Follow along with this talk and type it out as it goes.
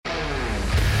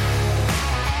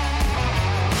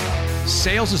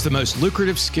Sales is the most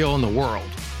lucrative skill in the world,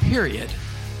 period.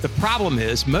 The problem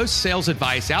is most sales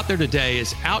advice out there today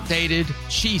is outdated,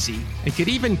 cheesy, and could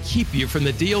even keep you from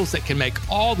the deals that can make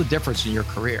all the difference in your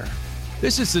career.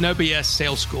 This is the No BS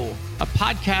Sales School, a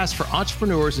podcast for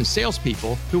entrepreneurs and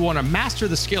salespeople who want to master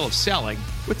the skill of selling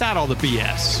without all the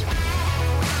BS.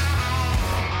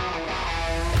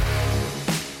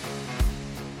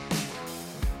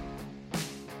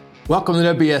 Welcome to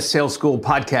the No BS Sales School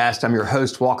podcast. I'm your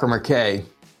host, Walker McKay. I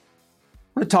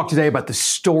want to talk today about the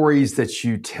stories that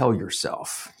you tell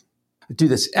yourself. I do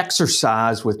this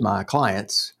exercise with my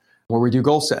clients where we do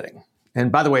goal setting.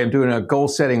 And by the way, I'm doing a goal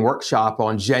setting workshop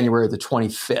on January the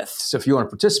 25th. So if you want to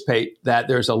participate,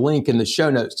 there's a link in the show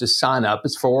notes to sign up.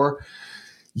 It's for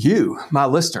you, my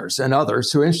listeners, and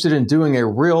others who are interested in doing a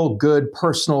real good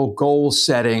personal goal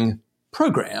setting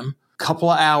program.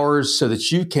 Couple of hours so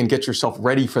that you can get yourself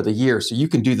ready for the year so you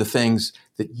can do the things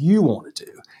that you want to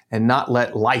do and not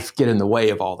let life get in the way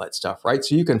of all that stuff, right?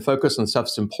 So you can focus on stuff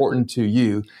that's important to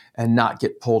you and not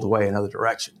get pulled away in other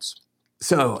directions.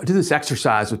 So I do this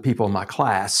exercise with people in my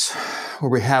class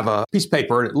where we have a piece of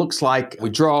paper and it looks like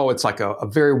it's like a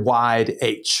very wide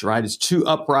H, right? It's two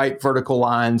upright vertical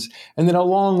lines and then a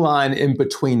long line in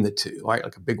between the two, right?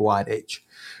 Like a big wide H.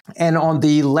 And on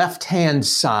the left-hand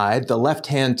side, the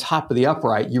left-hand top of the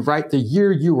upright, you write the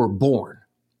year you were born.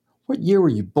 What year were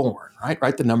you born, right?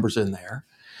 Write the numbers in there.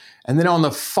 And then on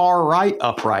the far right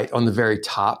upright, on the very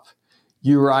top,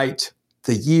 you write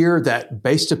the year that,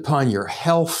 based upon your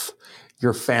health,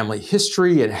 your family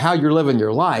history, and how you're living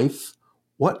your life,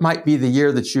 what might be the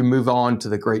year that you move on to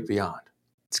the great beyond?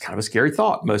 It's kind of a scary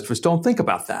thought. Most of us don't think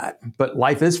about that. But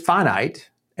life is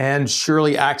finite, and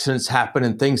surely accidents happen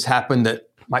and things happen that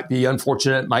might be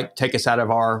unfortunate, might take us out of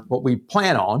what we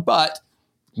plan on, but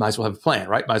might as well have a plan,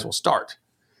 right? Might as well start.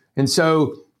 And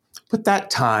so put that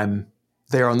time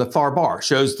there on the far bar,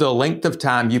 shows the length of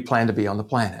time you plan to be on the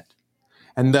planet.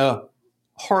 And the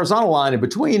horizontal line in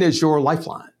between is your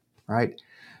lifeline, right?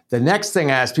 The next thing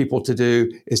I ask people to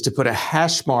do is to put a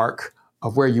hash mark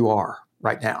of where you are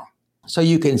right now. So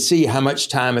you can see how much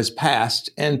time has passed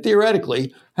and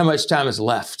theoretically how much time is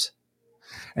left.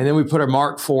 And then we put a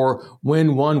mark for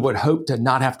when one would hope to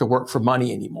not have to work for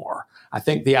money anymore. I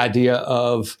think the idea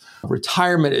of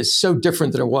retirement is so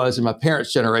different than it was in my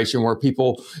parents' generation where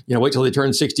people, wait till they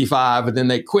turn 65 and then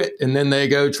they quit and then they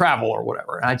go travel or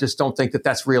whatever. And I just don't think that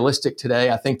that's realistic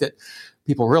today. I think that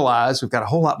people realize we've got a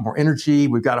whole lot more energy.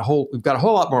 We've got a whole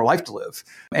lot more life to live.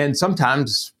 And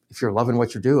sometimes if you're loving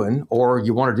what you're doing or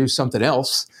you want to do something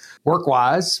else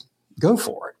work-wise, go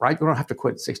for it, right? You don't have to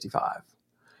quit at 65.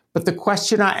 But the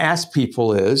question I ask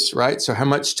people is, right, so how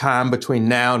much time between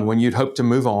now and when you'd hope to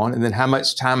move on, and then how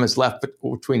much time is left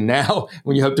between now and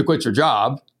when you hope to quit your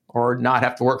job or not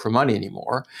have to work for money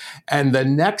anymore? And the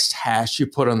next hash you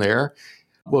put on there,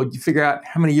 well, you figure out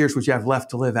how many years would you have left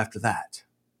to live after that.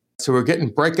 So we're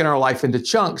breaking our life into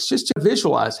chunks just to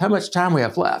visualize how much time we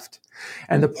have left.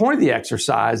 And the point of the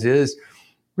exercise is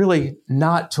really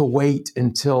not to wait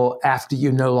until after you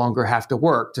no longer have to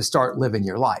work to start living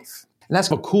your life. And that's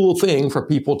a cool thing for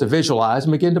people to visualize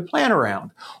and begin to plan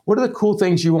around. What are the cool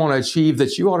things you want to achieve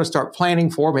that you ought to start planning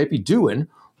for, maybe doing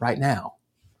right now?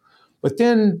 But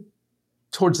then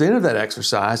towards the end of that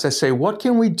exercise, I say, what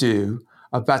can we do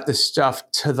about the stuff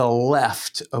to the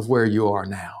left of where you are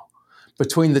now?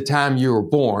 Between the time you were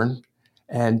born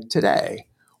and today,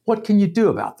 what can you do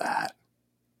about that?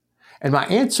 And my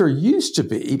answer used to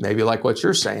be, maybe like what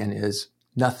you're saying, is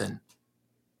nothing.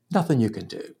 Nothing you can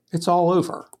do. It's all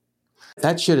over.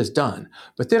 That shit is done.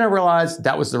 But then I realized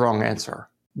that was the wrong answer.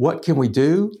 What can we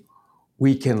do?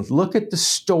 We can look at the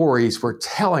stories we're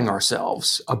telling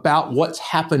ourselves about what's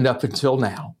happened up until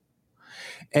now.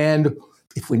 And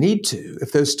if we need to,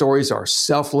 if those stories are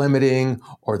self-limiting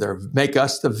or they make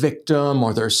us the victim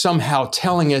or they're somehow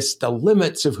telling us the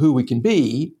limits of who we can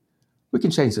be, we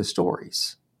can change those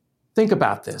stories. Think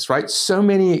about this, right? So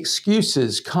many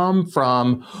excuses come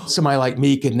from somebody like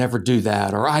me could never do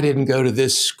that, or I didn't go to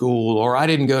this school, or I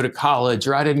didn't go to college,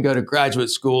 or I didn't go to graduate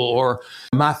school, or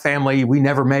my family, we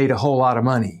never made a whole lot of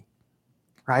money,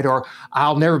 right? Or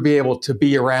I'll never be able to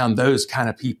be around those kind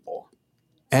of people.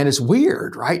 And it's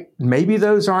weird, right? Maybe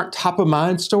those aren't top of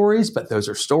mind stories, but those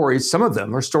are stories. Some of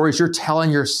them are stories you're telling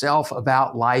yourself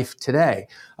about life today,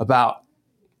 about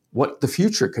what the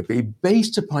future could be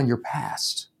based upon your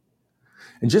past.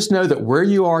 And just know that where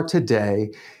you are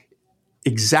today,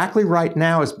 exactly right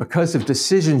now, is because of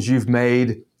decisions you've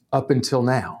made up until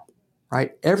now,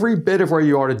 right? Every bit of where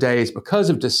you are today is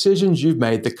because of decisions you've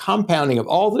made, the compounding of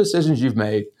all the decisions you've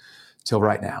made till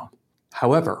right now.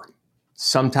 However,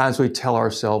 sometimes we tell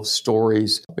ourselves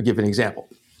stories. I'll give an example.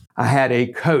 I had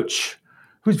a coach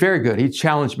who's very good. He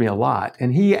challenged me a lot.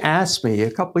 And he asked me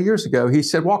a couple of years ago, he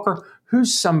said, Walker,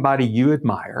 who's somebody you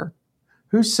admire?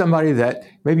 Who's somebody that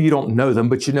maybe you don't know them,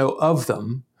 but you know of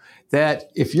them,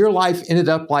 that if your life ended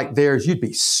up like theirs, you'd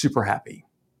be super happy?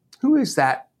 Who is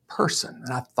that person?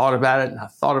 And I thought about it, and I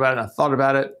thought about it, and I thought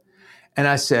about it. And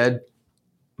I said,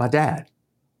 my dad.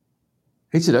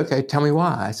 He said, okay, tell me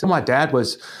why. I said, my dad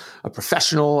was a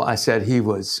professional. I said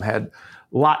had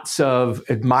lots of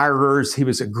admirers. He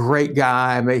was a great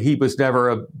guy. I mean, he was never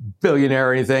a billionaire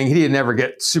or anything. He didn't ever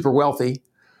get super wealthy,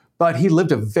 but he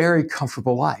lived a very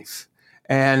comfortable life.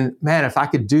 And man, if I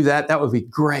could do that, that would be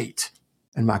great.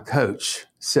 And my coach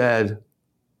said,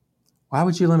 why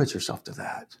would you limit yourself to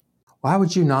that? Why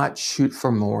would you not shoot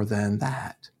for more than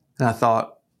that? And I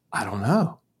thought, I don't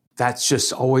know. That's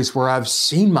just always where I've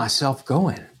seen myself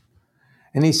going.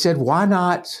 And he said, why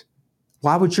not?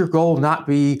 Why would your goal not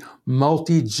be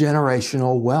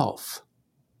multi-generational wealth?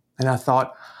 And I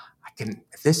thought, at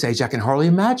this age, I can hardly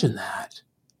imagine that.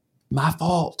 My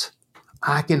fault.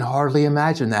 I can hardly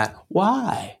imagine that.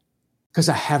 Why? Because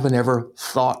I haven't ever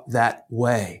thought that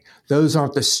way. Those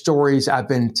aren't the stories I've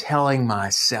been telling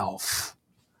myself.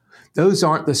 Those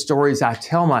aren't the stories I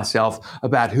tell myself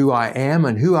about who I am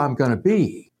and who I'm going to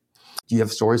be. Do you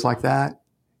have stories like that?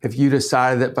 Have you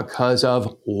decided that because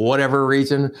of whatever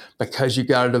reason, because you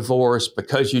got a divorce,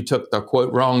 because you took the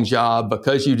quote wrong job,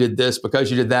 because you did this, because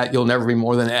you did that, you'll never be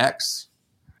more than X?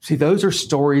 See, those are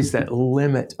stories that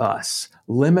limit us,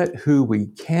 limit who we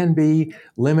can be,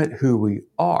 limit who we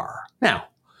are. Now,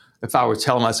 if I were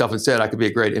telling myself instead I could be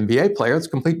a great NBA player, it's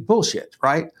complete bullshit,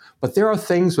 right? But there are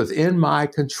things within my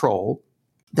control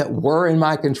that were in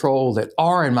my control, that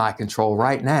are in my control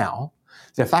right now,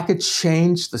 that if I could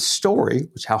change the story,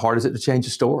 which how hard is it to change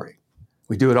a story?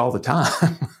 We do it all the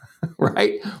time,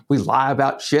 right? We lie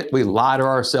about shit. We lie to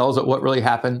ourselves at what really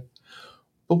happened.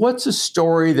 But what's a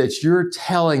story that you're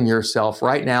telling yourself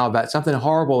right now about something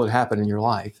horrible that happened in your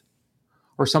life,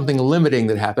 or something limiting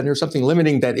that happened, or something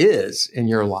limiting that is in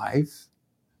your life?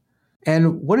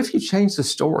 And what if you change the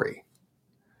story?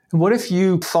 And what if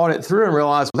you thought it through and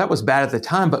realized, well, that was bad at the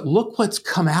time, but look what's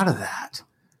come out of that.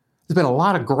 There's been a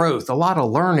lot of growth, a lot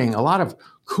of learning, a lot of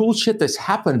cool shit that's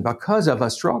happened because of a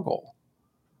struggle.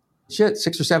 Shit,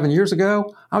 6 or 7 years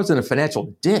ago, I was in a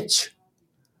financial ditch.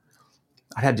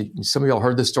 Some of y'all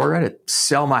heard this story, I had to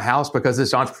sell my house because of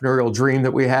this entrepreneurial dream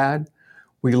that we had.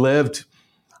 We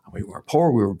were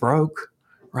poor, we were broke,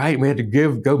 right? We had to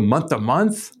go month to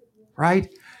month, right?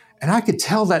 And I could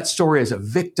tell that story as a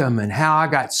victim and how I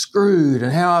got screwed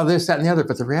and how this, that, and the other.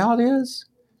 But the reality is,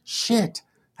 shit,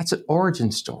 that's an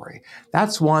origin story.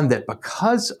 That's one that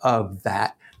because of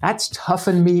that, that's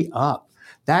toughened me up.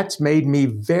 That's made me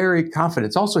very confident.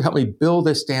 It's also helped me build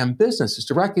this damn business, is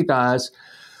to recognize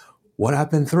what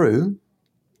I've been through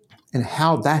and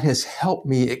how that has helped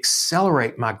me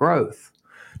accelerate my growth.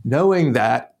 Knowing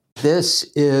that this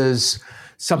is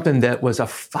something that was a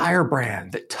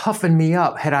firebrand that toughened me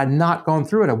up. Had I not gone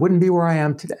through it, I wouldn't be where I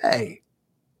am today.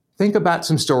 Think about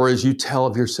some stories you tell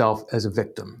of yourself as a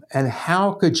victim, and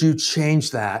how could you change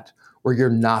that where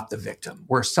you're not the victim,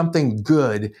 where something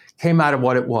good came out of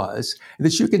what it was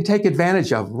that you can take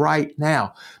advantage of right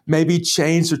now, maybe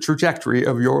change the trajectory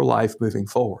of your life moving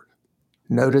forward.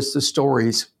 Notice the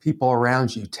stories people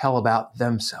around you tell about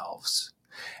themselves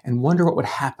and wonder what would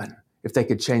happen if they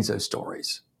could change those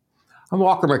stories. I'm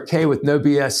Walker McKay with No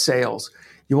BS Sales.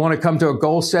 You want to come to a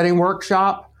goal setting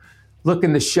workshop? Look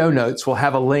in the show notes. We'll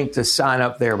have a link to sign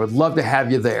up there. Would love to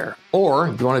have you there. Or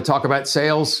if you want to talk about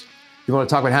sales, you want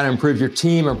to talk about how to improve your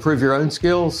team, improve your own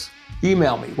skills,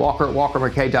 email me,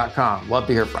 walker@walkermckay.com. Love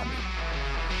to hear from you.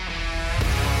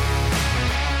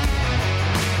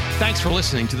 Thanks for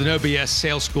listening to the No BS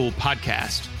Sales School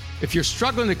podcast. If you're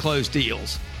struggling to close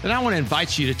deals, then I want to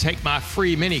invite you to take my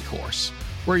free mini course,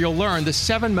 where you'll learn the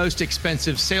 7 most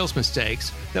expensive sales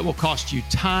mistakes that will cost you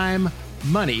time,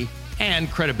 money, and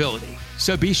credibility.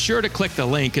 So be sure to click the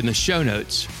link in the show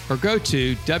notes or go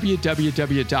to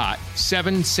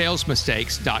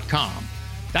www.7salesmistakes.com.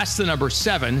 That's the number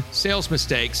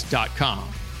 7salesmistakes.com.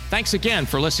 Thanks again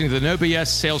for listening to the No BS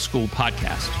Sales School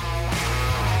podcast.